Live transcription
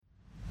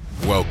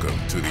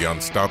Welcome to the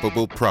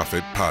Unstoppable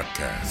Profit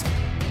Podcast.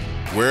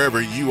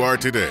 Wherever you are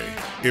today,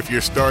 if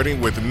you're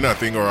starting with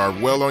nothing or are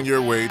well on your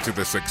way to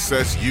the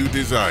success you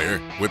desire,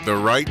 with the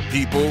right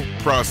people,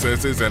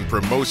 processes, and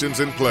promotions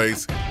in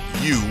place,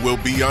 you will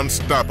be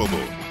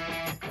unstoppable.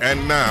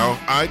 And now,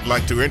 I'd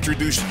like to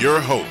introduce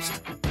your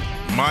host,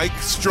 Mike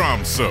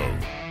Stromsoe.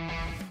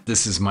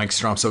 This is Mike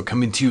Stromsoe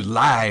coming to you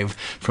live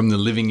from the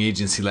Living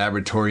Agency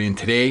Laboratory. And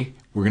today,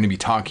 we're going to be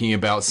talking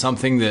about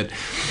something that,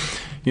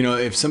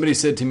 if somebody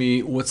said to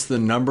me, what's the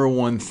number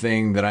one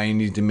thing that I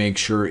need to make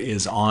sure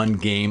is on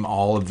game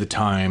all of the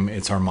time,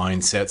 it's our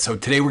mindset. So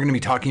today we're going to be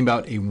talking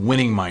about a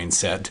winning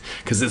mindset,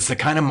 because it's the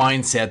kind of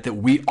mindset that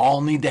we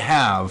all need to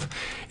have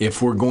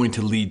if we're going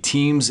to lead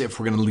teams, if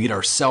we're going to lead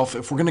ourselves,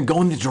 if we're going to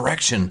go in the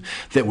direction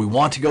that we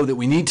want to go, that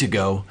we need to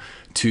go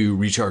to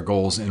reach our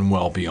goals and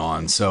well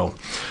beyond. So,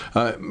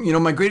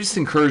 my greatest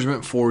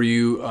encouragement for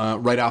you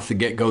right off the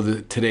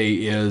get-go today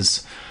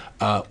is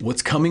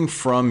what's coming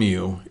from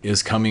you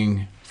is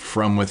coming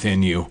from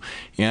within you.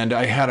 And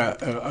I had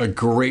a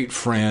great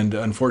friend.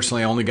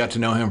 Unfortunately, I only got to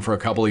know him for a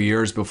couple of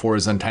years before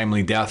his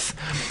untimely death.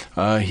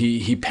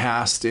 He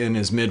passed in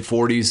his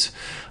mid-40s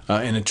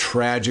in a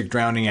tragic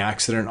drowning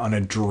accident on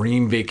a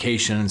dream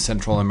vacation in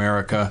Central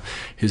America.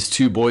 His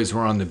two boys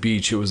were on the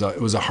beach. It was a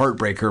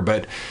heartbreaker,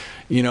 but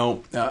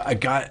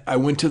I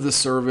went to the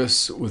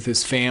service with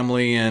his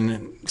family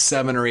and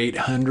 700 or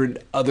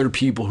 800 other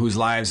people whose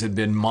lives had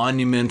been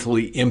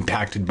monumentally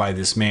impacted by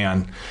this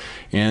man.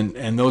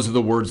 And those are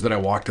the words that I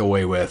walked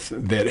away with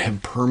that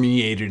have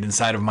permeated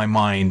inside of my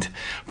mind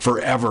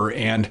forever.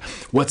 And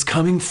what's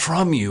coming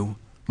from you,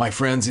 my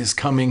friends, is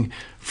coming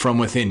from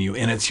within you.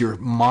 And it's your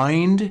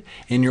mind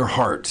and your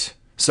heart.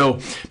 So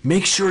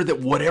make sure that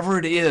whatever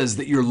it is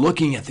that you're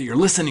looking at, that you're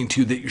listening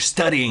to, that you're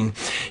studying,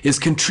 is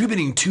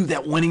contributing to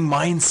that winning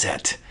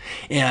mindset.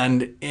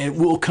 And it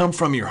will come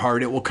from your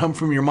heart. It will come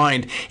from your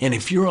mind. And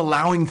if you're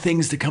allowing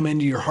things to come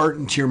into your heart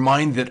and to your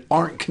mind that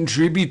aren't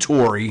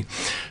contributory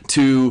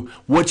to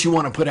what you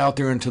want to put out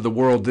there into the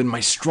world, then my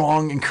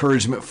strong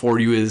encouragement for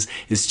you is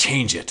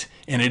change it.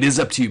 And it is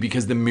up to you,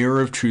 because the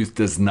mirror of truth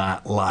does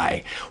not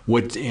lie.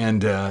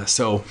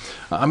 So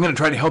I'm going to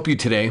try to help you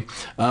today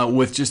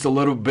with just a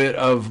little bit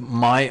of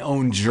my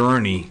own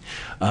journey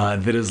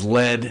that has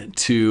led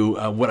to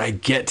what I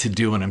get to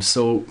do. And I'm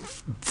so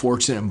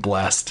fortunate and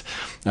blessed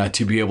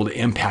to be able to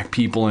impact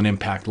people and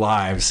impact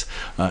lives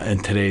in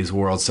today's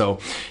world. So,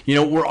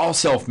 we're all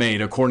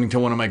self-made. According to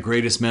one of my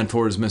greatest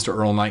mentors, Mr.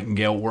 Earl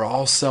Nightingale, we're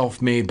all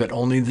self-made, but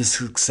only the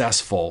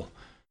successful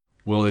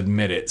will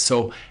admit it.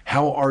 So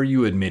how are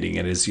you admitting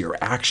it? Is it your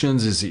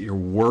actions? Is it your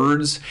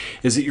words?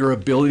 Is it your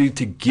ability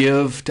to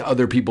give to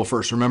other people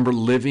first? Remember,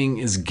 living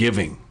is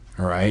giving.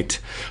 All right.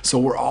 So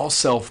we're all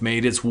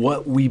self-made. It's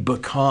what we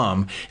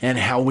become and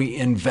how we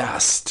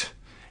invest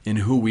in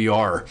who we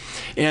are.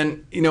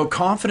 And,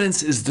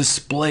 confidence is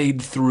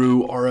displayed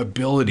through our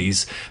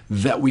abilities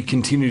that we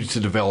continue to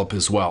develop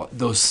as well.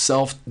 Those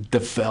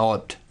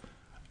self-developed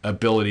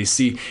abilities.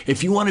 See,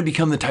 if you want to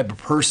become the type of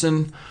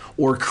person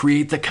or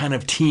create the kind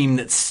of team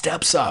that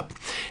steps up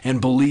and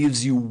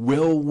believes you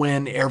will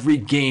win every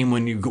game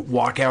when you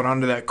walk out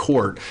onto that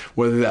court,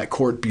 whether that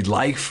court be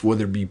life,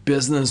 whether it be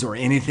business or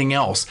anything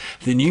else,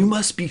 then you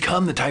must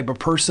become the type of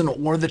person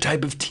or the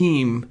type of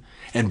team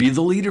and be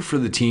the leader for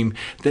the team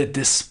that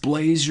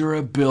displays your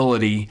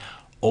ability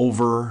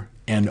over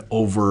and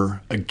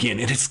over again.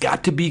 And it's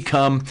got to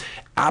become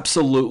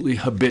absolutely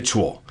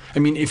habitual. I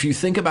mean, if you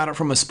think about it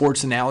from a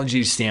sports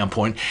analogy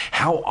standpoint,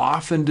 how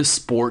often do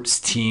sports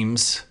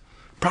teams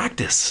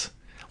practice?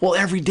 Well,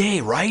 every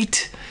day,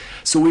 right?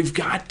 So we've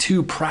got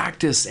to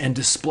practice and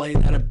display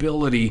that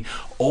ability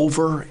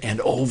over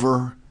and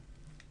over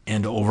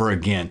and over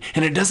again.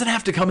 And it doesn't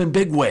have to come in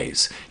big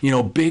ways.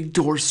 Big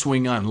doors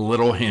swing on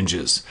little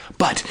hinges.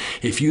 But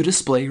if you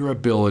display your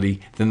ability,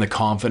 then the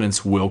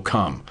confidence will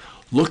come.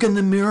 Look in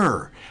the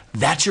mirror.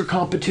 That's your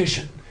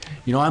competition.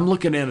 I'm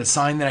looking at a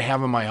sign that I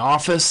have in my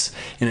office,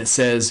 and it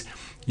says,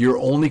 your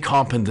only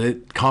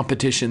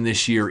competition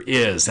this year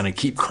is, and I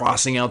keep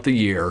crossing out the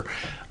year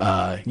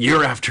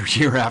after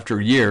year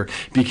after year,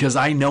 because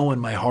I know in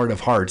my heart of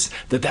hearts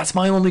that that's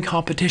my only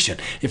competition.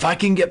 If I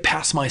can get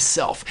past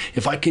myself,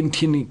 if I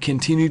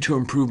continue to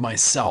improve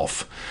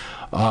myself,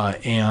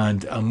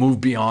 and move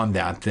beyond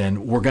that,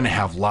 then we're going to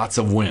have lots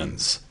of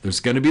wins.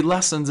 There's going to be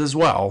lessons as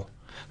well.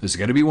 There's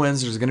going to be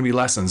wins, there's going to be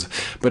lessons.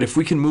 But if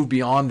we can move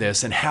beyond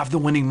this and have the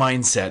winning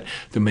mindset,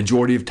 the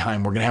majority of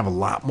time, we're going to have a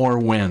lot more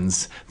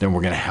wins than we're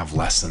going to have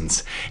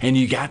lessons. And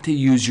you got to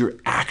use your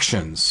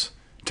actions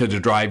to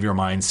drive your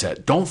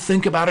mindset. Don't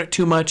think about it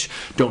too much.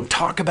 Don't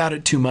talk about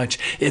it too much.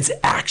 It's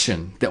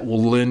action that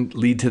will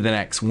lead to the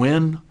next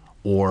win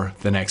or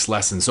the next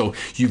lesson. So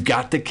you've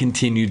got to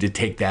continue to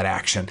take that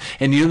action.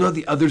 And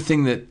the other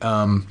thing that,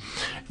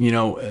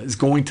 is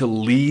going to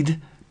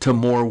lead to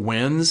more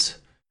wins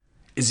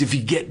is if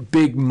you get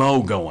Big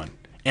Mo going.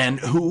 And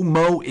who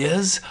Mo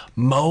is?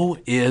 Mo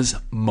is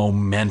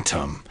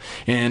momentum.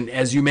 And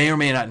as you may or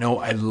may not know,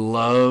 I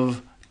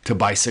love to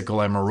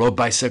bicycle. I'm a road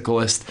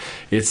bicyclist.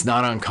 It's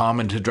not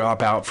uncommon to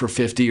drop out for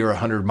 50 or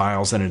 100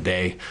 miles in a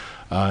day.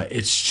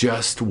 It's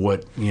just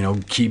what,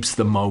 keeps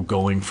the mo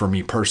going for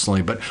me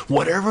personally. But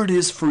whatever it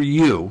is for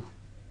you,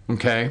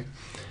 okay,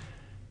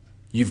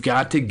 you've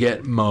got to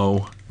get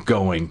mo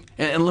going.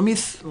 And let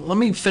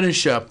me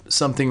finish up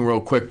something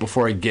real quick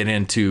before I get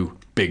into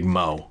Big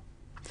Mo.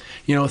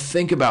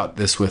 Think about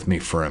this with me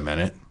for a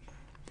minute.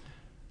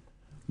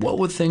 What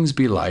would things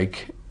be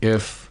like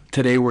if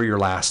today were your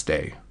last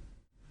day?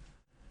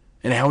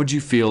 And how would you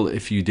feel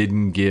if you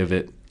didn't give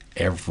it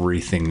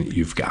everything that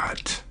you've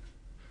got?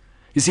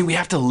 You see, we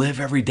have to live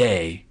every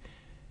day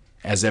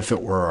as if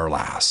it were our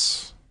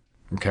last,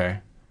 okay?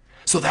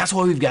 So that's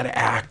why we've got to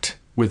act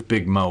with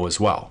Big Mo as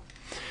well.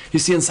 You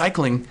see, in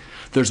cycling,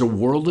 there's a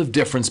world of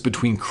difference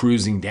between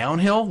cruising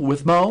downhill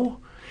with mo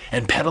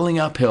and pedaling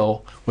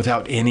uphill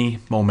without any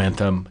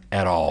momentum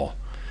at all.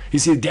 You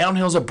see,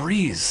 downhill's a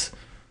breeze,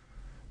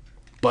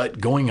 but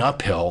going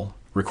uphill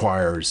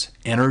requires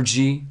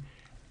energy,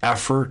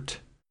 effort,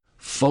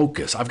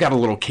 focus. I've got a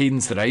little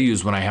cadence that I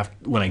use when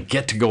I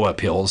get to go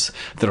up hills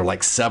that are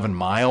like 7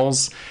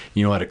 miles,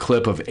 at a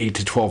clip of 8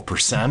 to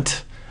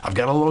 12%. I've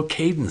got a little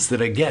cadence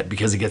that I get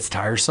because it gets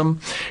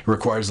tiresome. It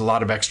requires a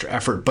lot of extra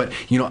effort. But,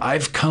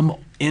 I've come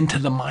into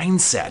the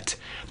mindset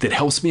that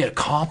helps me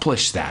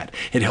accomplish that.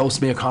 It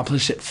helps me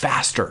accomplish it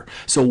faster.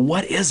 So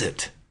what is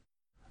it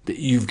that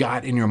you've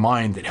got in your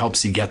mind that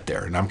helps you get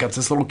there? And I've got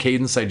this little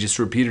cadence I just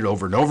repeat it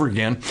over and over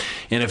again.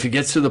 And if it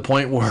gets to the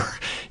point where,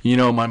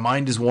 my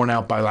mind is worn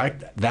out by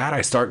like that,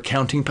 I start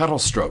counting pedal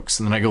strokes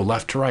and then I go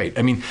left to right.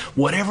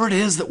 Whatever it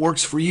is that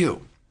works for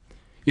you.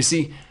 You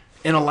see,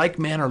 in a like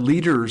manner,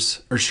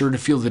 leaders are sure to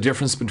feel the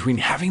difference between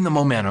having the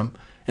momentum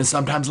and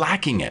sometimes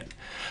lacking it.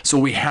 So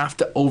we have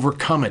to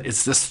overcome it.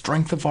 It's the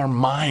strength of our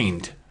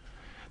mind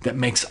that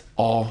makes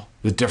all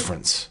the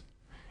difference.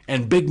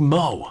 And Big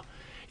Mo,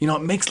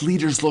 it makes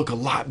leaders look a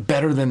lot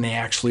better than they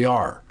actually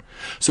are.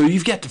 So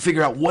you've got to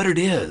figure out what it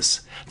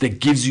is that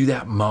gives you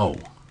that mo.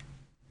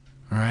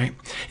 All right?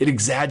 It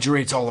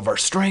exaggerates all of our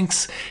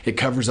strengths. It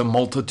covers a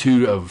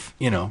multitude of,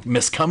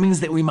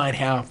 miscomings that we might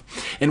have.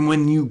 And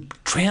when you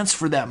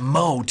transfer that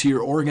mo to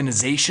your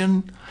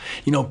organization,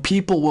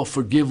 people will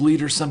forgive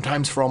leaders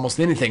sometimes for almost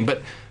anything.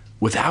 But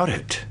without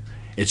it,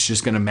 it's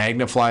just going to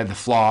magnify the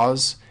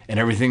flaws and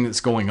everything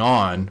that's going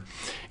on.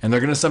 And they're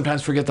going to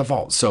sometimes forget the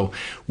faults. So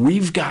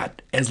we've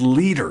got, as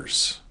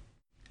leaders,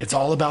 it's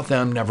all about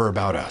them, never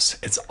about us.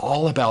 It's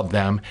all about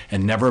them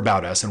and never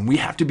about us. And we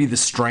have to be the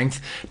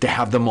strength to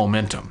have the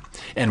momentum.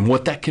 And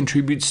what that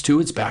contributes to,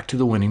 it's back to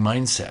the winning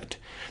mindset.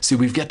 See,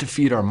 we've got to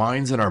feed our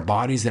minds and our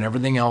bodies and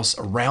everything else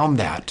around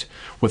that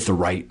with the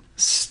right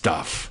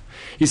stuff.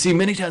 You see,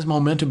 many times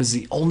momentum is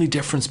the only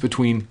difference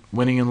between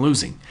winning and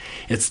losing.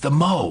 It's the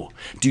mo.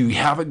 Do you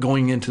have it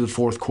going into the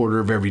fourth quarter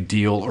of every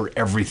deal or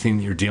everything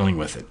that you're dealing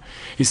with it?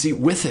 You see,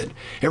 with it,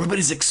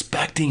 everybody's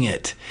expecting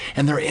it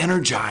and they're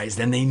energized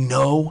and they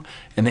know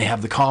and they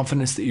have the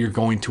confidence that you're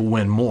going to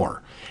win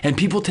more. And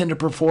people tend to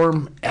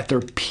perform at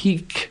their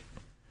peak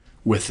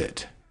with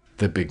it,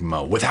 the Big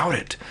Mo. Without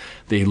it,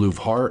 they lose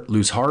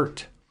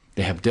heart.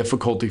 They have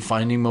difficulty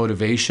finding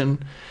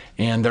motivation,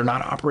 and they're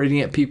not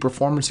operating at peak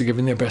performance or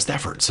giving their best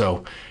effort.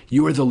 So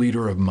you are the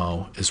leader of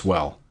mo as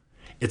well.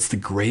 It's the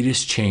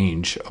greatest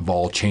change of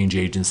all change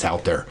agents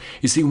out there.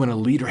 You see, when a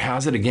leader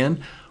has it,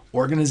 again,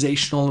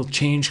 organizational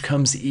change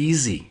comes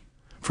easy.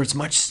 For it's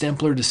much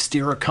simpler to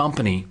steer a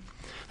company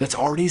that's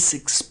already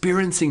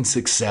experiencing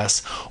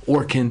success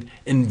or can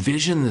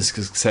envision the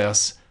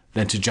success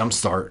than to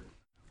jumpstart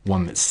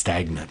one that's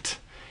stagnant.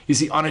 You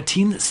see, on a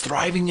team that's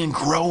thriving and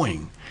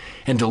growing,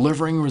 and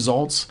delivering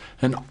results,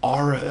 an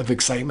aura of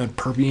excitement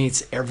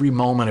permeates every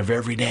moment of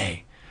every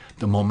day.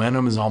 The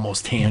momentum is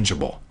almost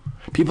tangible.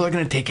 People are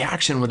going to take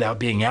action without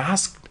being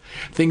asked.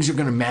 Things are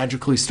going to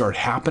magically start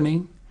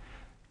happening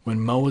when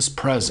mo is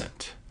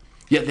present.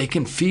 Yet they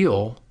can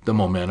feel the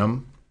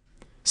momentum.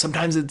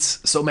 Sometimes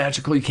it's so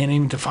magical you can't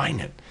even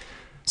define it.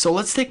 So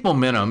let's take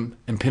momentum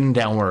and pin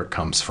down where it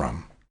comes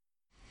from.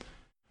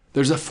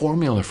 There's a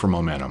formula for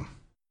momentum.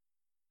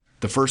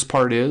 The first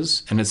part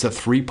is, and it's a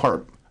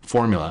 3-part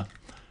formula.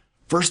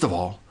 First of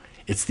all,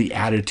 it's the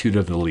attitude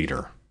of the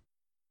leader.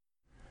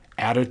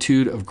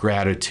 Attitude of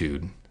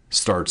gratitude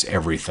starts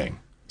everything.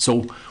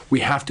 So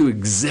we have to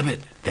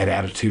exhibit that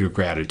attitude of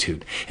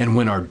gratitude. And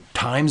when our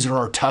times are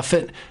our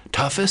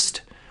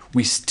toughest,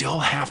 we still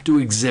have to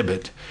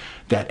exhibit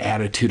that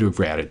attitude of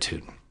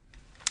gratitude.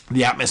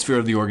 The atmosphere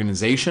of the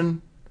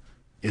organization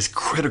is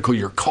critical,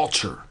 your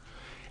culture.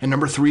 And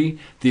number 3,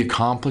 the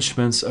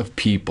accomplishments of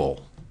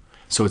people.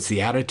 So it's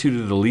the attitude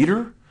of the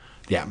leader,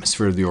 the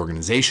atmosphere of the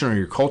organization or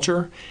your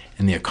culture,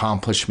 and the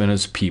accomplishment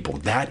of people.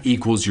 That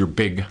equals your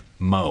Big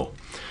Mo.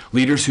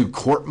 Leaders who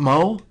court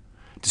mo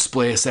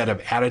display a set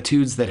of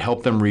attitudes that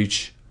help them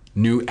reach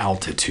new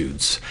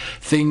altitudes,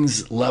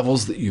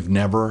 levels that you've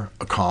never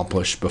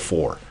accomplished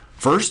before.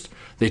 First,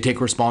 They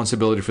take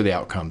responsibility for the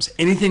outcomes.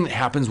 Anything that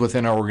happens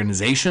within our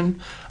organization,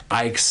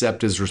 I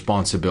accept as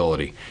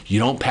responsibility. You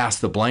don't pass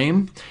the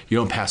blame. You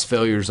don't pass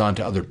failures on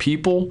to other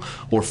people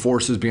or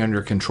forces beyond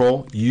your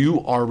control.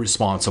 You are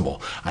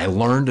responsible. I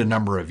learned a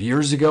number of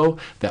years ago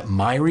that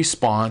my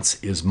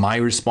response is my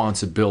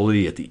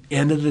responsibility. At the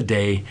end of the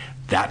day,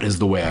 that is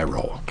the way I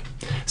roll.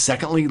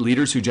 Secondly,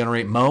 leaders who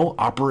generate Mo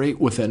operate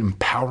with an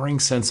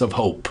empowering sense of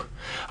hope.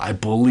 I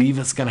believe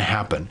it's going to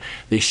happen.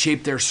 They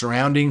shape their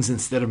surroundings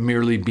instead of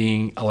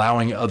merely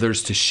allowing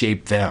others to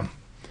shape them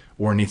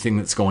or anything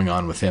that's going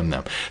on within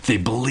them. They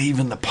believe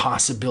in the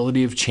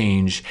possibility of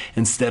change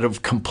instead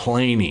of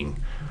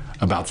complaining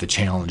about the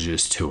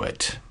challenges to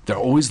it. They're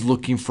always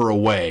looking for a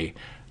way,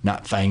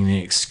 not finding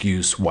an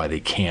excuse why they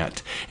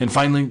can't. And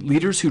finally,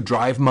 leaders who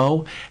drive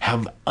Mo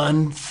have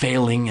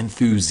unfailing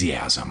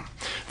enthusiasm.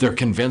 They're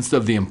convinced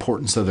of the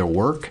importance of their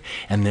work,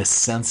 and this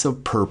sense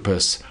of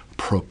purpose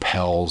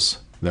propels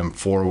them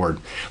forward.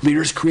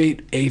 Leaders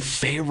create a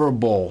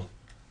favorable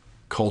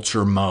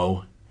culture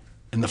Mo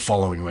in the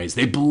following ways.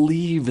 They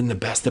believe in the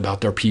best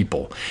about their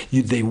people.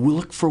 They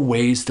look for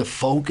ways to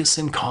focus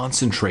and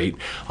concentrate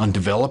on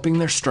developing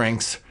their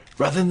strengths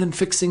rather than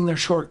fixing their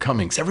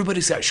shortcomings.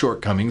 Everybody's got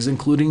shortcomings,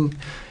 including,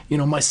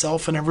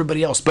 myself and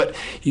everybody else. But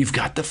you've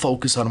got to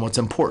focus on what's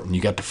important.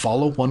 You got to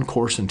follow one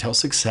course until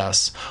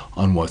success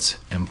on what's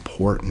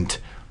important.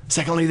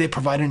 Secondly, they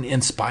provide an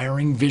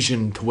inspiring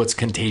vision to what's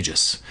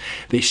contagious.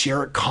 They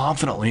share it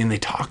confidently and they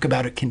talk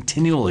about it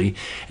continually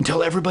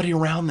until everybody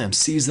around them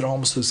sees it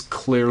almost as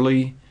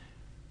clearly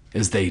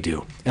as they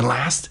do. And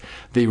last,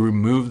 they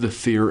remove the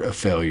fear of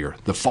failure,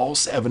 the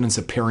false evidence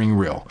appearing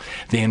real.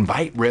 They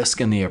invite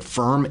risk and they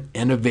affirm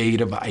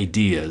innovative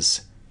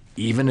ideas,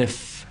 even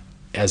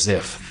as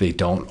if they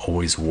don't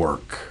always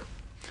work.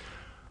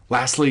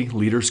 Lastly,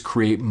 leaders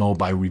create Mo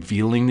by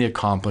revealing the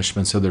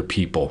accomplishments of their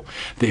people.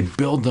 They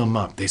build them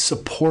up. They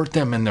support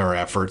them in their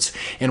efforts.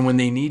 And when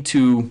they need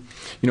to,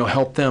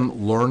 help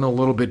them learn a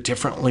little bit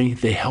differently,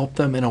 they help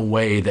them in a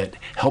way that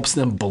helps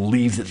them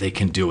believe that they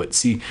can do it.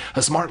 See,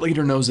 a smart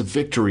leader knows a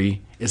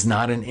victory is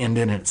not an end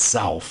in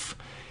itself.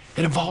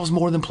 It involves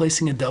more than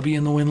placing a W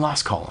in the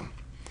win-loss column.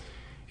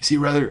 You see,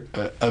 rather,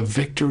 a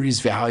victory's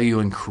value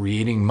in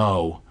creating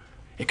Mo,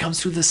 it comes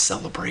through the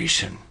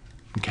celebration,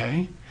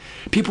 okay?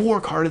 People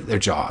work hard at their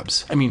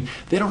jobs.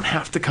 They don't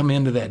have to come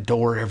into that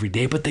door every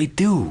day, but they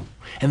do.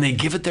 And they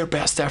give it their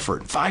best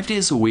effort, 5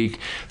 days a week,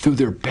 through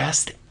their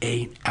best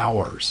 8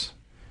 hours.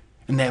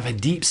 And they have a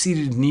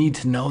deep-seated need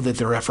to know that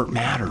their effort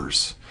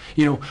matters.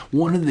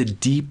 One of the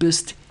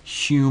deepest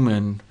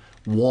human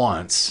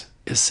wants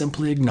is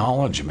simply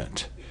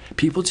acknowledgement.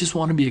 People just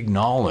want to be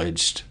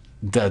acknowledged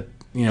that,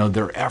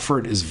 their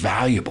effort is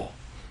valuable,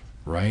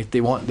 right?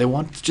 They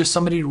want just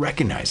somebody to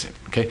recognize it,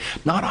 okay?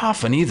 Not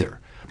often either.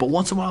 But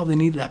once in a while, they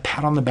need that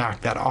pat on the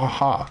back, that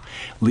aha.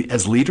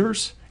 As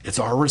leaders, it's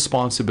our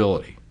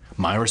responsibility.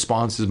 My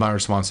response is my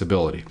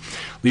responsibility.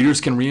 Leaders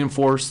can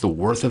reinforce the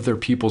worth of their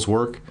people's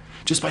work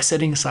just by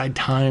setting aside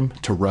time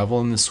to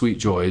revel in the sweet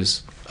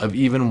joys of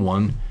even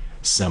one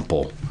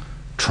simple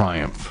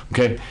triumph.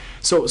 Okay,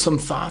 so some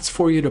thoughts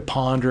for you to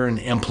ponder and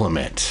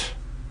implement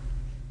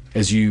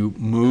as you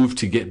move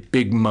to get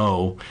Big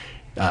Mo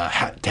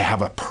to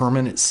have a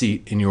permanent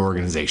seat in your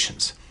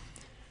organizations.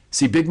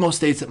 See, Big Mo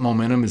states that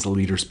momentum is a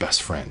leader's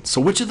best friend. So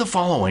which of the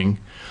following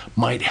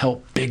might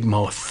help Big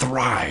Mo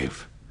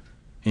thrive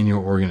in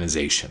your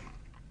organization?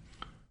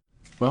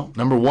 Well,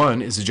 number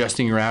one is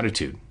adjusting your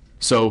attitude.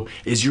 So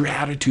is your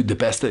attitude the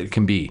best that it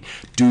can be?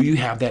 Do you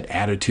have that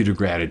attitude of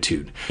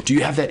gratitude? Do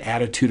you have that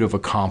attitude of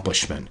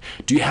accomplishment?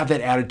 Do you have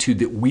that attitude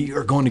that we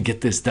are going to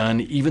get this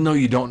done, even though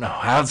you don't know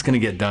how it's going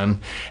to get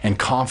done, and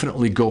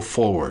confidently go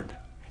forward?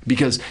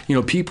 Because,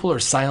 people are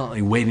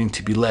silently waiting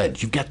to be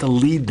led. You've got to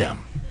lead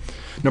them.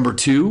 Number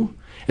two,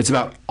 it's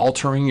about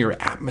altering your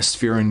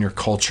atmosphere and your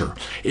culture.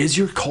 Is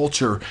your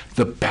culture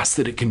the best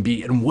that it can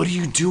be? And what are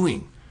you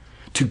doing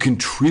to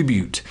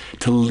contribute,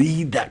 to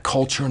lead that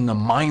culture and the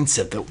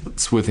mindset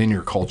that's within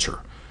your culture?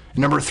 And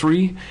number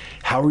three,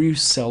 how are you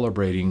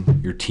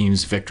celebrating your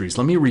team's victories?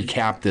 Let me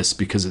recap this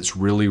because it's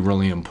really,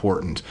 really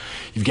important.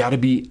 You've got to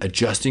be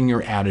adjusting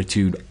your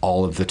attitude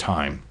all of the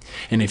time.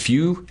 And if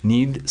you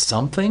need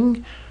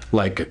something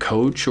like a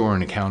coach or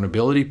an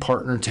accountability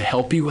partner to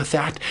help you with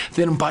that,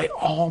 then by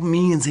all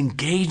means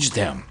engage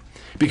them,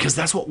 because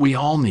that's what we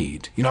all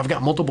need. I've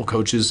got multiple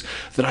coaches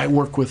that I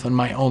work with in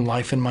my own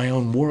life, in my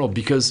own world,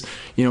 because,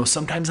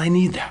 sometimes I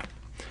need that.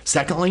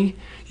 Secondly,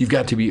 you've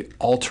got to be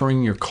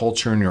altering your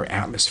culture and your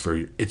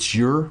atmosphere. It's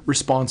your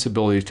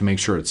responsibility to make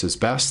sure it's its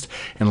best.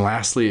 And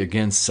lastly,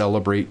 again,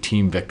 celebrate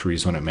team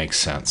victories when it makes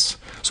sense.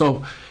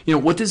 So,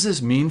 what does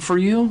this mean for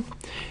you?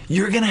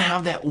 You're going to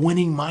have that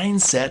winning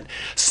mindset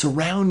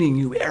surrounding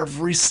you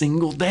every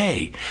single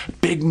day.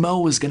 Big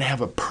Mo is going to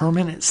have a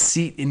permanent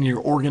seat in your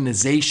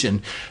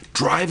organization,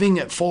 driving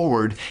it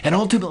forward. And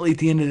ultimately, at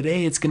the end of the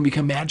day, it's going to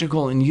become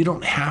magical, and you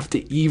don't have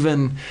to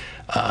even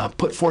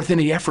put forth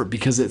any effort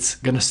because it's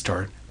going to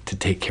start to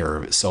take care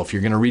of itself.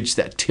 You're going to reach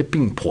that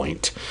tipping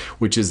point,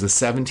 which is the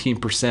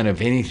 17%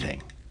 of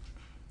anything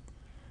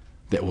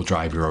that will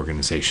drive your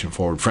organization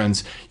forward.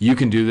 Friends, you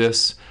can do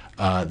this.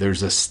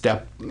 There's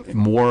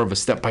more of a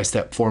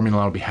step-by-step formula.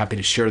 I'll be happy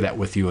to share that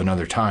with you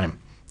another time.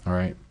 All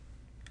right.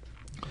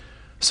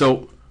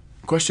 So,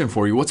 question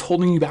for you, what's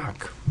holding you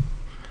back?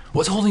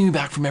 What's holding you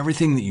back from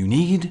everything that you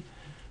need,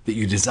 that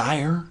you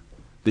desire,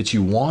 that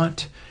you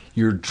want,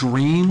 your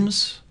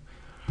dreams,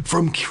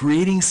 from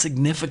creating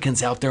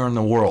significance out there in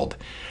the world,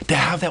 to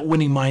have that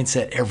winning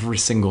mindset every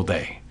single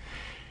day?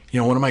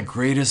 You know, one of my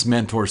greatest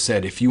mentors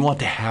said, if you want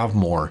to have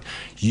more,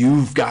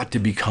 you've got to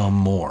become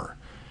more.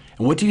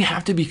 And what do you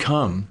have to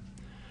become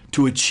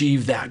to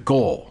achieve that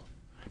goal?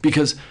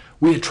 Because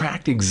we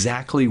attract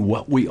exactly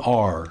what we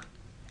are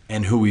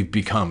and who we've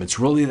become. It's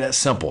really that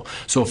simple.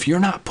 So if you're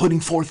not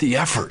putting forth the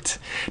effort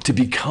to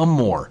become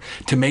more,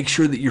 to make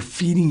sure that you're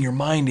feeding your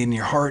mind and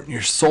your heart and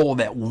your soul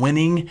that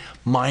winning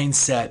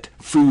mindset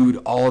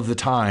food all of the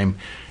time,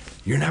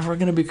 you're never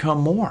going to become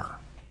more.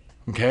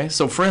 Okay?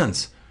 So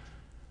friends,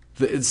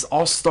 it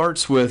all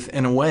starts with,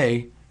 in a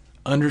way,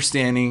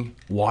 understanding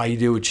why you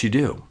do what you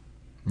do.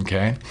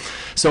 Okay?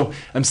 So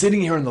I'm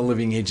sitting here in the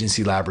Living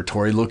Agency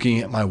Laboratory looking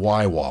at my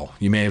why wall.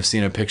 You may have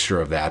seen a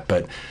picture of that,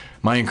 but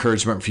my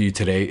encouragement for you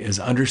today is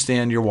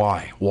understand your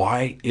why.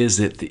 Why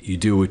is it that you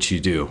do what you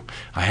do?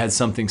 I had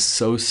something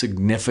so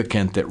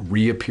significant that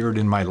reappeared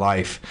in my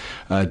life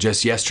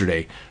just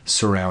yesterday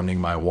surrounding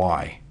my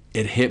why.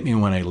 It hit me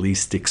when I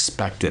least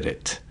expected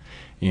it.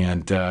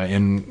 And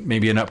in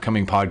maybe an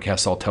upcoming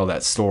podcast, I'll tell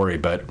that story.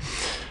 But,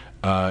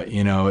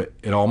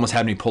 it almost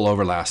had me pull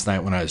over last night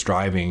when I was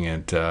driving,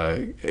 and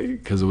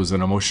because it was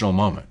an emotional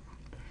moment.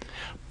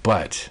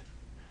 But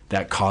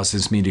that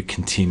causes me to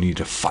continue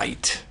to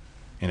fight.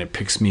 And it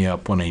picks me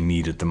up when I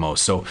need it the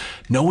most. So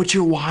know what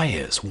your why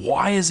is.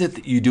 Why is it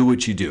that you do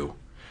what you do?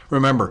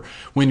 Remember,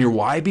 when your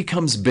why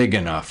becomes big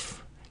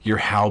enough, your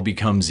how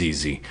becomes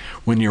easy.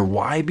 When your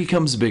why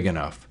becomes big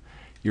enough,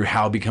 your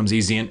how becomes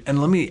easy. And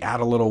let me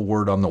add a little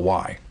word on the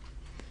why.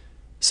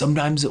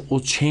 Sometimes it will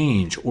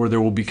change, or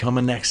there will become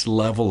a next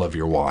level of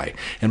your why.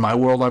 In my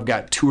world, I've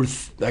got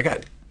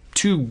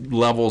two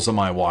levels of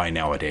my why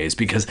nowadays,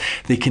 because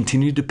they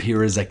continue to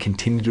appear as I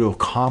continue to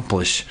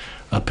accomplish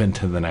up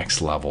into the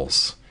next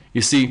levels.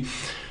 You see,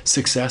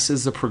 success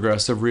is the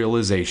progressive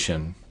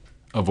realization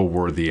of a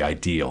worthy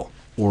ideal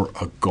or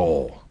a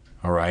goal,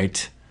 all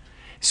right?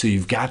 So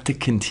you've got to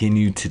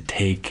continue to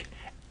take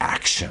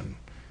action.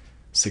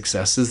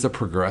 Success is the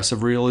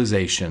progressive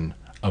realization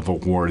of a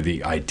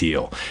worthy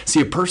ideal.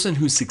 See, a person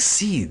who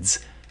succeeds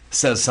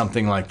says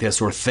something like this,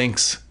 or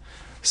thinks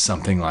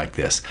something like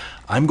this: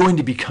 I'm going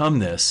to become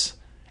this,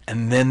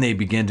 and then they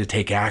begin to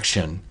take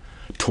action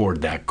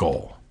toward that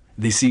goal.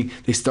 They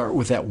start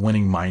with that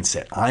winning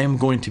mindset. I am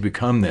going to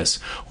become this,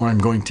 or I'm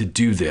going to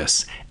do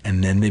this,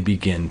 and then they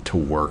begin to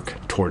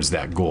work towards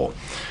that goal.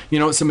 You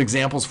know, some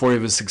examples for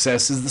you of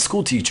success is the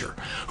school teacher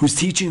who's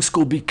teaching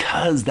school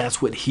because that's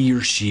what he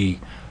or she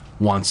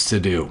wants to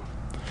do.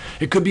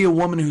 It could be a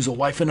woman who's a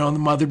wife and a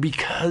mother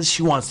because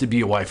she wants to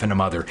be a wife and a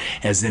mother,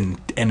 and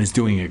is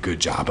doing a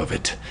good job of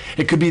it.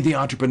 It could be the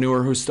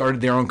entrepreneur who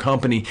started their own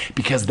company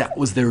because that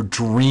was their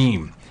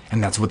dream,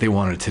 and that's what they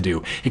wanted to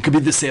do. It could be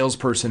the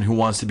salesperson who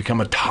wants to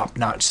become a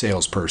top-notch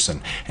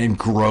salesperson and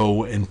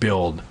grow and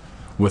build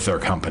with their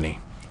company.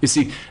 You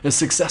see, a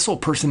successful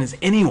person is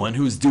anyone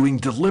who is doing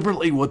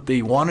deliberately what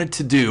they wanted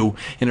to do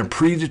in a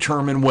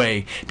predetermined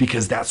way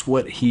because that's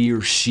what he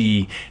or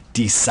she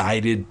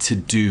decided to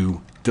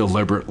do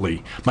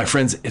deliberately. My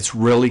friends, it's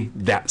really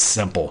that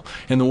simple.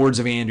 In the words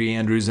of Andy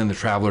Andrews in The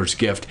Traveler's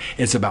Gift,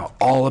 it's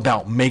all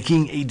about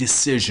making a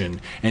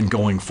decision and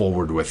going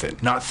forward with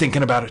it. Not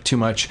thinking about it too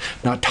much,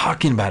 not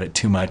talking about it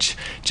too much,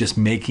 just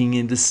making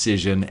a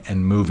decision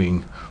and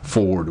moving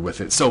forward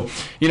with it. So,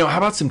 how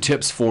about some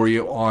tips for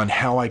you on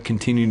how I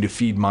continue to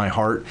feed my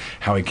heart,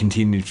 how I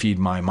continue to feed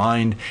my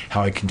mind,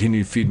 how I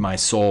continue to feed my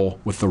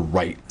soul with the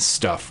right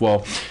stuff?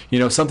 Well,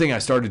 something I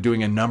started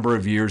doing a number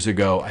of years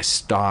ago, I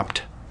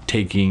stopped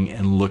taking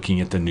and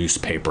looking at the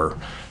newspaper.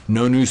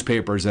 No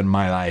newspapers in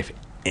my life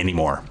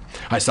anymore.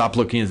 I stopped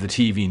looking at the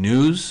TV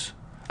news.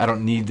 I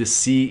don't need to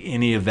see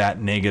any of that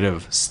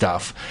negative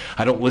stuff.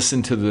 I don't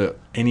listen to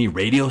any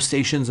radio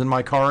stations in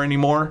my car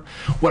anymore.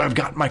 What I've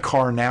got in my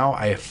car now,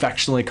 I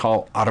affectionately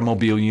call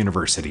Automobile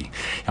University.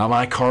 Now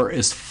my car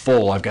is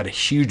full. I've got a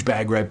huge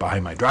bag right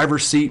behind my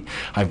driver's seat.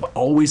 I've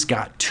always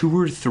got 2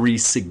 or 3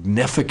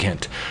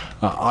 significant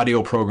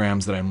audio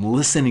programs that I'm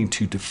listening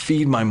to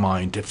feed my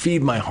mind, to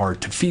feed my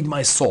heart, to feed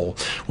my soul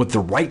with the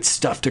right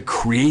stuff to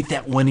create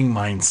that winning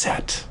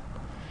mindset.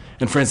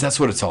 And friends, that's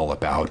what it's all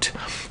about.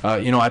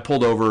 I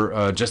pulled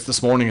over just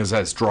this morning as I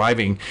was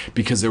driving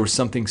because there was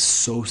something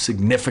so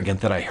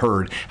significant that I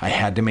heard. I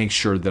had to make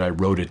sure that I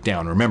wrote it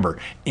down. Remember,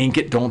 ink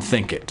it, don't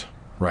think it,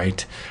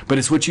 right? But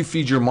it's what you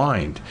feed your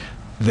mind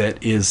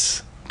that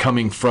is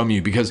coming from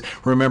you. Because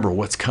remember,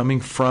 what's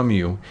coming from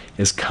you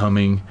is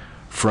coming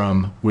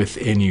from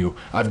within you.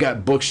 I've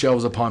got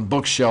bookshelves upon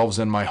bookshelves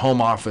in my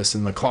home office,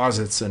 in the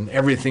closets, and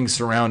everything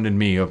surrounding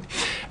me of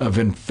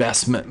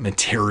investment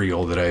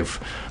material that I've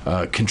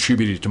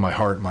contributed to my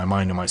heart, my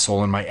mind, and my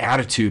soul, and my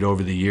attitude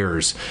over the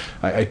years.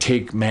 I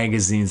take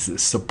magazines that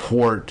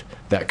support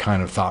that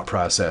kind of thought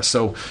process.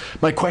 So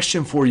my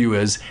question for you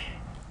is,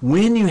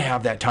 when you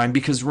have that time,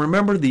 because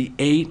remember the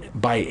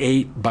 8 by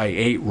 8 by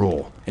 8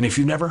 rule. And if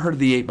you've never heard of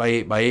the 8 by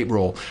 8 by 8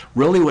 rule,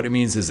 really what it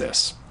means is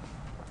this.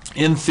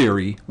 In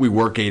theory, we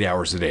work 8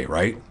 hours a day,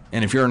 right?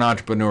 And if you're an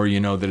entrepreneur, you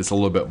know that it's a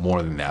little bit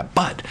more than that.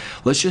 But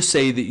let's just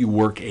say that you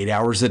work 8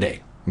 hours a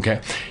day,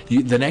 okay?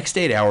 The next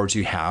 8 hours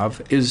you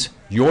have is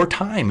your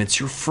time. It's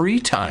your free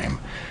time.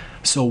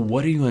 So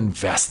what are you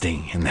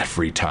investing in that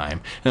free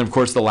time? And of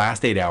course, the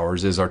last 8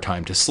 hours is our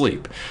time to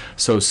sleep.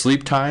 So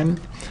sleep time,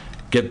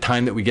 get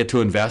time that we get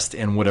to invest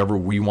in whatever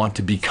we want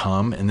to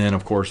become. And then,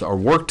 of course, our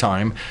work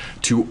time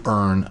to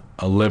earn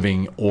a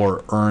living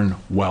or earn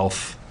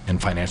wealth and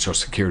financial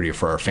security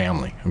for our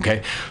family,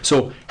 okay?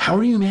 So how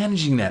are you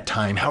managing that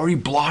time? How are you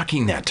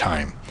blocking that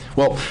time?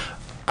 Well,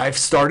 I've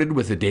started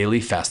with a daily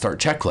fast start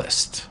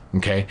checklist,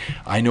 okay?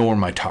 I know where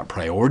my top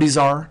priorities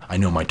are. I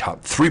know my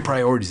top 3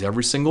 priorities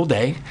every single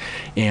day.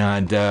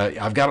 And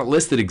I've got it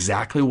listed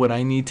exactly what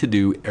I need to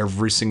do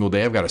every single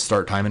day. I've got a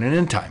start time and an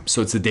end time.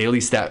 So it's a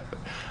daily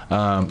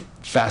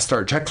fast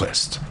start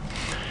checklist.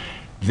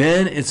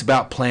 Then it's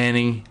about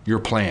planning your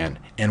plan.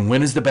 And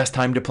when is the best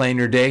time to plan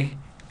your day?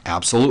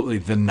 Absolutely,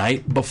 the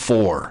night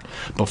before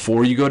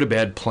you go to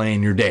bed,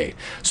 plan your day.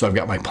 So I've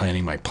got my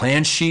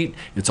plan sheet.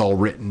 It's all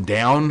written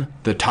down,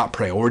 the top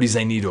priorities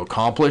I need to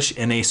accomplish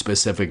in a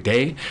specific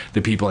day,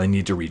 the people I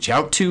need to reach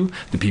out to,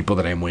 the people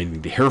that I'm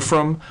waiting to hear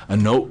from, a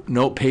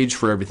note page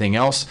for everything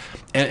else.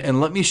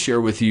 And let me share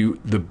with you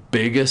the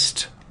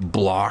biggest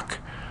block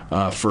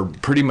for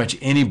pretty much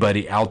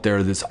anybody out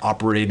there that's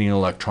operating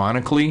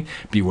electronically.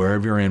 Beware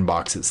of your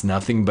inbox. It's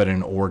nothing but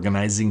an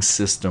organizing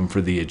system for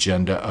the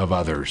agenda of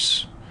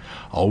others.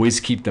 Always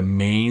keep the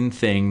main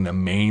thing the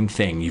main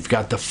thing. You've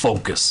got to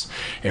focus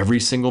every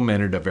single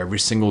minute of every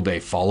single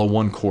day. Follow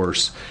one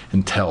course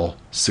until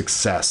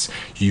success.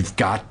 You've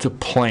got to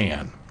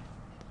plan,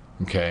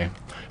 okay?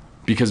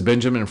 Because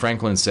Benjamin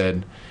Franklin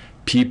said,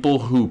 people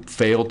who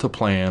fail to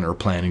plan are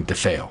planning to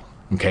fail,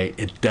 okay?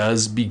 It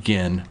does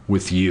begin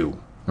with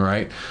you, all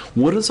right?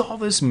 What does all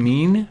this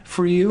mean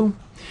for you?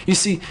 You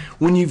see,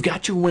 when you've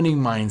got your winning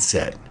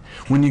mindset,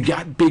 when you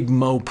got Big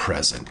Mo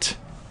present,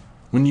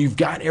 when you've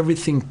got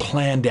everything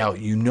planned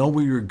out, you know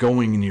where you're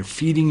going, and you're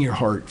feeding your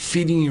heart,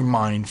 feeding your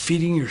mind,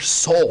 feeding your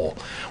soul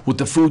with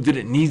the food that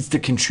it needs to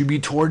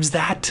contribute towards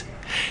that.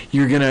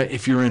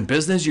 If you're in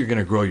business, you're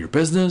gonna grow your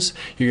business,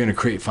 you're gonna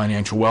create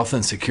financial wealth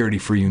and security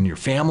for you and your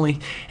family,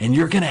 and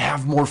you're gonna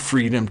have more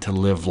freedom to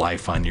live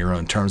life on your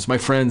own terms. My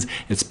friends,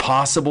 it's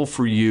possible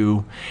for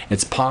you,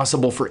 it's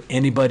possible for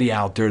anybody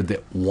out there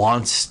that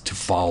wants to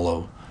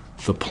follow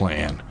the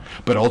plan.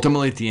 But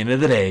ultimately, at the end of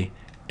the day,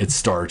 it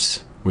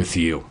starts with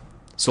you.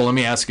 So let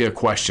me ask you a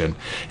question,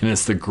 and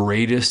it's the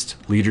greatest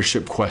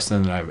leadership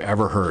question that I've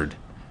ever heard.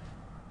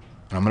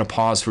 And I'm going to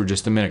pause for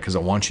just a minute because I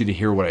want you to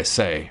hear what I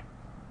say.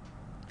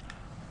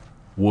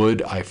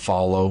 Would I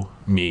follow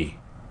me?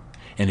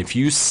 And if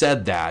you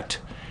said that,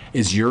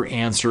 is your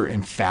answer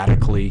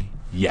emphatically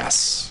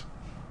yes?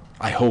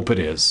 I hope it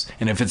is.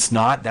 And if it's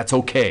not, that's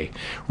okay.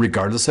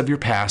 Regardless of your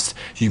past,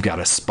 you've got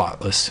a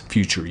spotless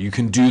future. You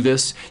can do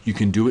this. You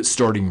can do it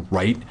starting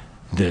right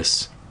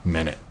this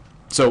minute.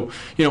 So,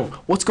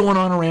 what's going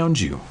on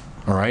around you,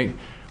 all right?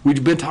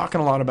 We've been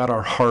talking a lot about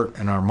our heart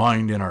and our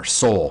mind and our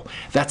soul.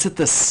 That's at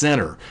the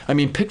center. I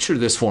mean, picture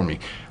this for me.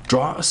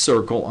 Draw a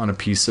circle on a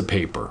piece of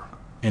paper.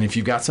 And if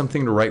you've got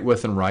something to write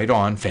with and write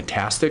on,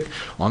 fantastic.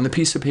 On the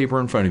piece of paper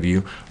in front of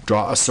you,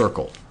 draw a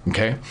circle,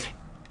 okay?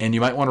 And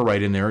you might want to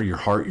write in there your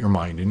heart, your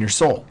mind, and your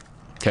soul,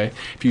 okay?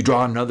 If you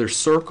draw another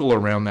circle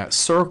around that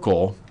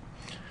circle,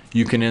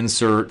 you can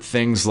insert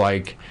things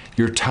like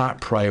your top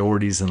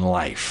priorities in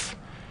life,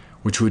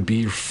 which would be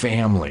your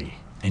family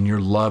and your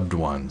loved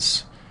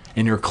ones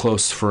and your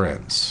close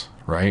friends,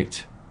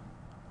 right?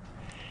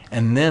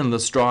 And then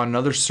let's draw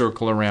another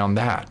circle around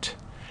that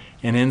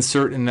and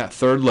insert in that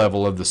third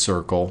level of the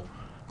circle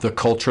the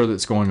culture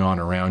that's going on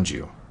around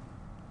you.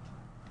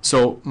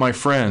 So, my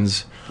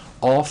friends,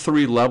 all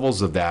 3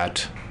 levels of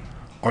that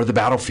are the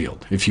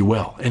battlefield, if you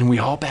will. And we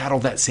all battle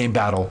that same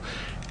battle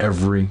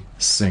every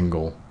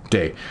single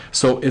day.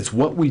 So it's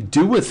what we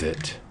do with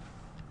it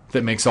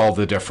that makes all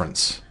the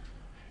difference.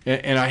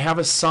 And I have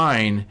a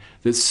sign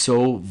that's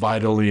so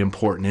vitally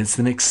important. It's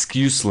an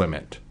excuse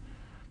limit.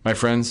 My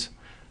friends,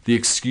 the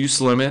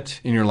excuse limit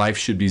in your life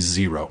should be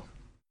 0.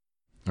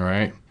 All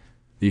right?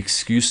 The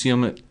excuse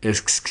limit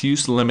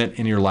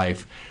in your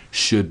life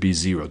should be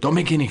 0. Don't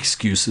make any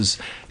excuses.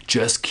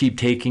 Just keep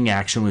taking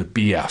action with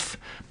BF.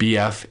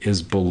 BF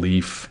is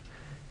belief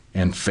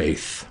and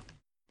faith.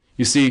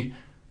 You see,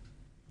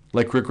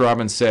 like Rick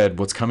Robbins said,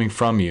 what's coming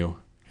from you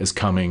is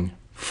coming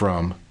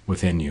from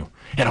within you.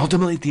 And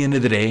ultimately, at the end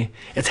of the day,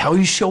 it's how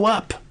you show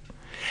up.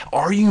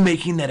 Are you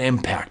making that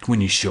impact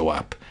when you show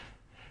up?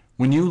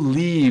 When you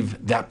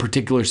leave that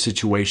particular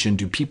situation,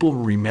 do people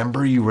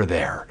remember you were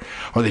there?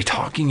 Are they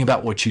talking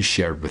about what you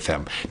shared with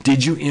them?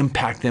 Did you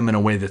impact them in a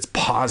way that's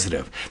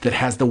positive, that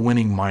has the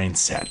winning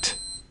mindset?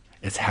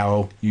 It's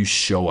how you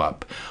show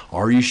up.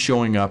 Are you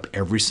showing up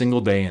every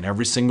single day in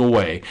every single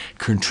way,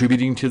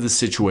 contributing to the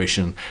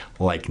situation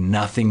like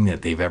nothing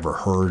that they've ever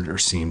heard or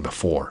seen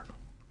before?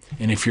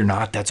 And if you're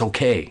not, that's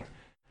okay.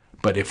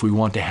 But if we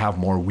want to have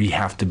more, we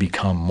have to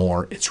become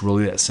more. It's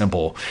really that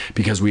simple,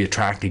 because we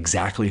attract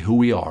exactly who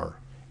we are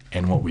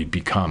and what we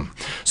become.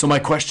 So my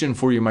question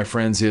for you, my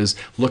friends, is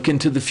look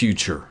into the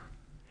future.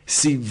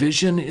 See,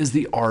 vision is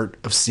the art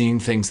of seeing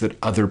things that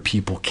other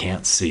people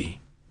can't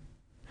see.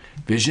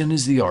 Vision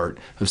is the art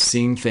of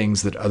seeing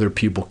things that other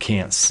people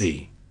can't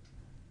see.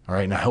 All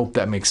right, and I hope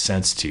that makes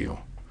sense to you.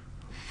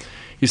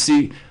 You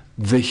see,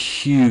 the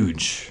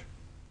huge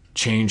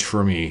change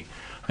for me,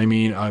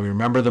 I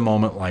remember the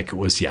moment like it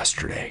was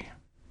yesterday.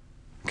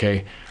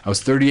 Okay, I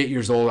was 38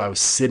 years old. I was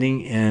sitting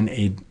in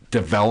a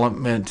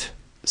development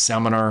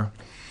seminar,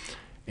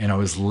 and I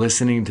was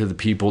listening to the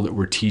people that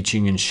were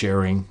teaching and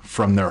sharing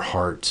from their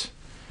heart.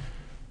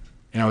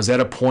 And I was at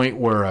a point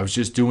where I was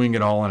just doing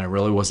it all, and I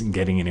really wasn't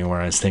getting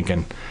anywhere. I was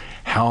thinking,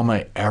 how am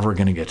I ever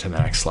going to get to the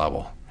next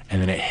level?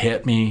 And then it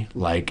hit me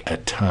like a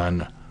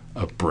ton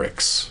of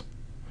bricks.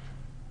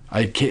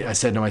 I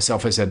said to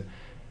myself,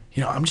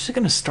 I'm just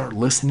going to start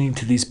listening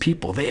to these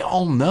people. They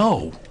all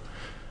know.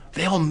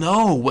 They all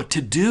know what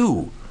to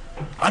do.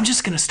 I'm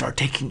just going to start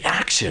taking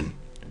action.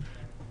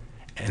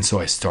 And so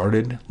I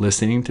started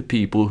listening to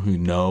people who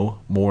know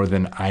more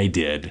than I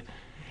did,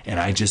 and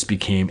I just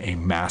became a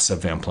massive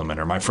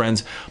implementer. My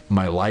friends,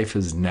 my life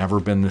has never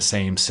been the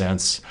same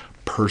since,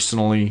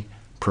 personally,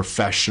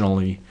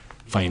 professionally,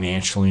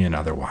 financially, and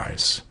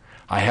otherwise.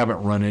 I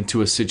haven't run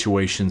into a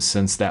situation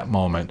since that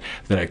moment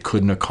that I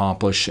couldn't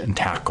accomplish and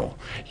tackle.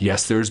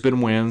 Yes, there's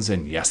been wins,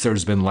 and yes,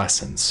 there's been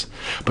lessons.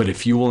 But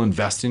if you will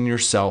invest in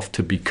yourself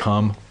to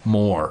become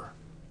more,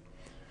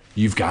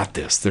 you've got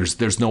this.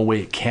 There's no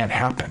way it can't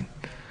happen.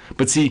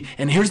 But see,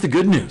 and here's the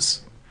good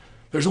news.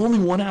 There's only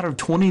 1 out of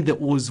 20 that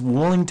was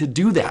willing to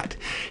do that.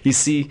 You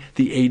see,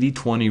 the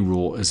 80-20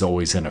 rule is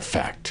always in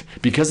effect.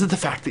 Because of the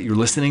fact that you're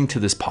listening to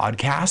this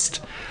podcast,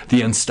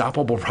 the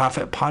Unstoppable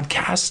Profit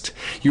podcast,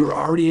 you're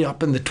already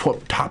up in the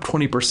top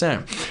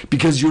 20%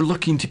 because you're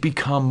looking to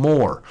become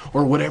more,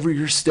 or whatever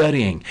you're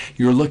studying,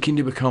 you're looking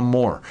to become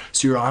more.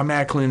 So you're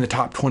automatically in the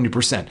top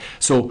 20%.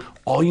 So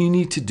all you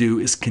need to do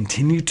is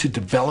continue to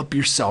develop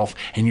yourself,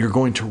 and you're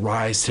going to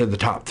rise to the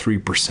top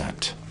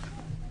 3%.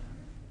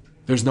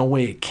 There's no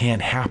way it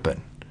can't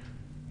happen.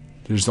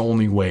 There's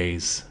only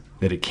ways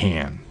that it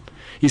can.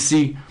 You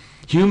see,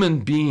 human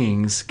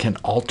beings can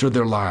alter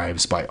their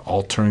lives by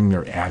altering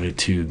their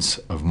attitudes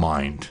of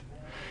mind.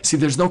 See,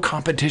 there's no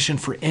competition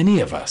for any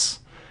of us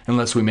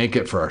unless we make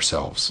it for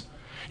ourselves.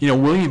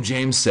 William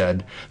James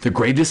said, "The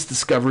greatest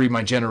discovery of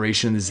my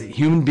generation is that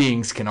human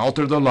beings can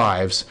alter their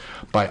lives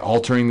by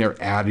altering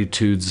their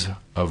attitudes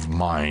of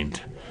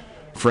mind."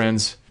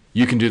 Friends,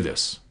 you can do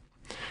this.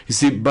 You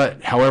see,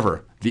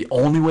 however, the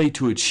only way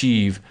to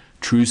achieve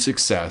true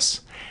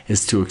success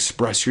is to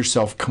express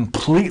yourself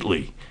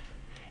completely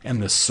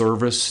in the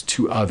service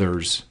to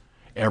others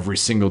every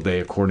single day,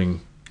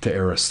 according to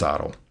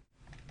Aristotle.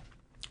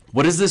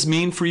 What does this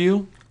mean for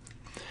you?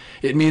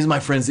 It means, my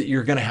friends, that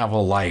you're going to have a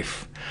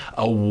life,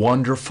 a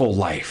wonderful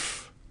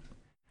life,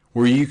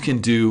 where you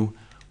can do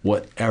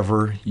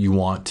whatever you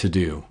want to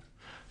do.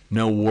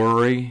 No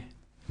worry,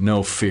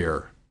 no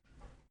fear.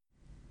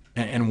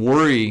 And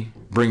worry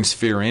brings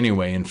fear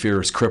anyway, and fear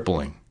is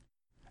crippling.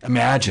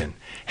 Imagine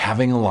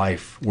having a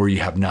life where you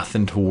have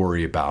nothing to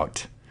worry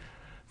about.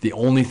 The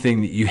only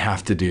thing that you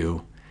have to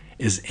do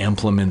is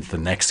implement the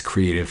next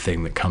creative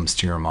thing that comes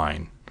to your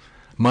mind.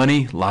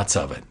 Money, lots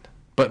of it.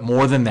 But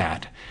more than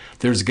that,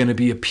 there's going to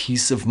be a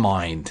peace of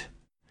mind.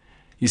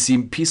 You see,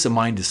 peace of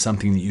mind is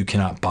something that you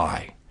cannot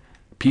buy.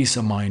 Peace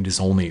of mind is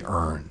only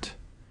earned.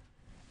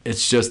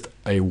 It's just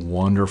a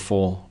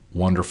wonderful,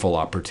 wonderful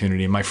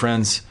opportunity. And my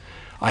friends,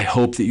 I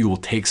hope that you will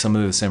take some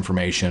of this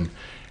information,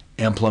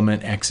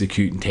 implement,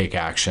 execute, and take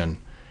action.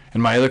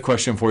 And my other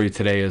question for you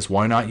today is,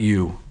 why not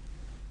you,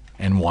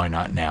 and why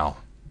not now?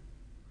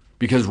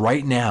 Because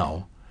right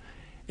now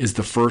is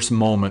the first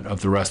moment of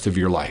the rest of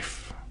your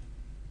life.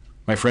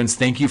 My friends,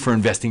 thank you for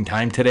investing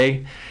time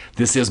today.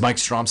 This is Mike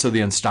Stromsoe,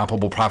 the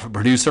Unstoppable Profit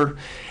Producer.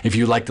 If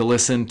you'd like to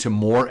listen to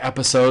more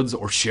episodes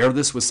or share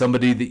this with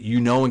somebody that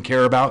you know and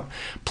care about,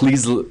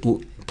 please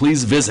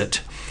visit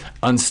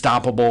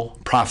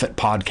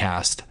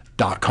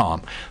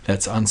UnstoppableProfitPodcast.com.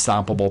 That's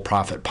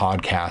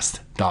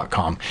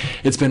UnstoppableProfitPodcast.com.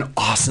 It's been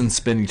awesome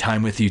spending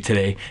time with you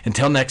today.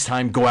 Until next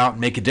time, go out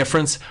and make a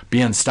difference,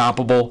 be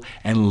unstoppable,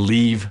 and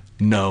leave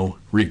no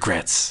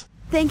regrets.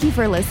 Thank you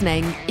for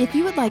listening. If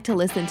you would like to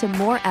listen to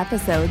more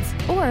episodes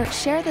or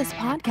share this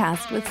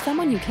podcast with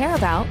someone you care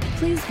about,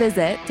 please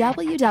visit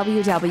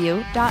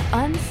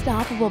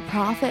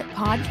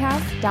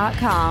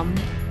www.unstoppableprofitpodcast.com.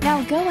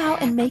 Now go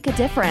out and make a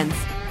difference.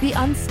 Be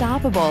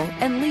unstoppable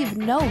and leave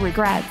no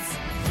regrets.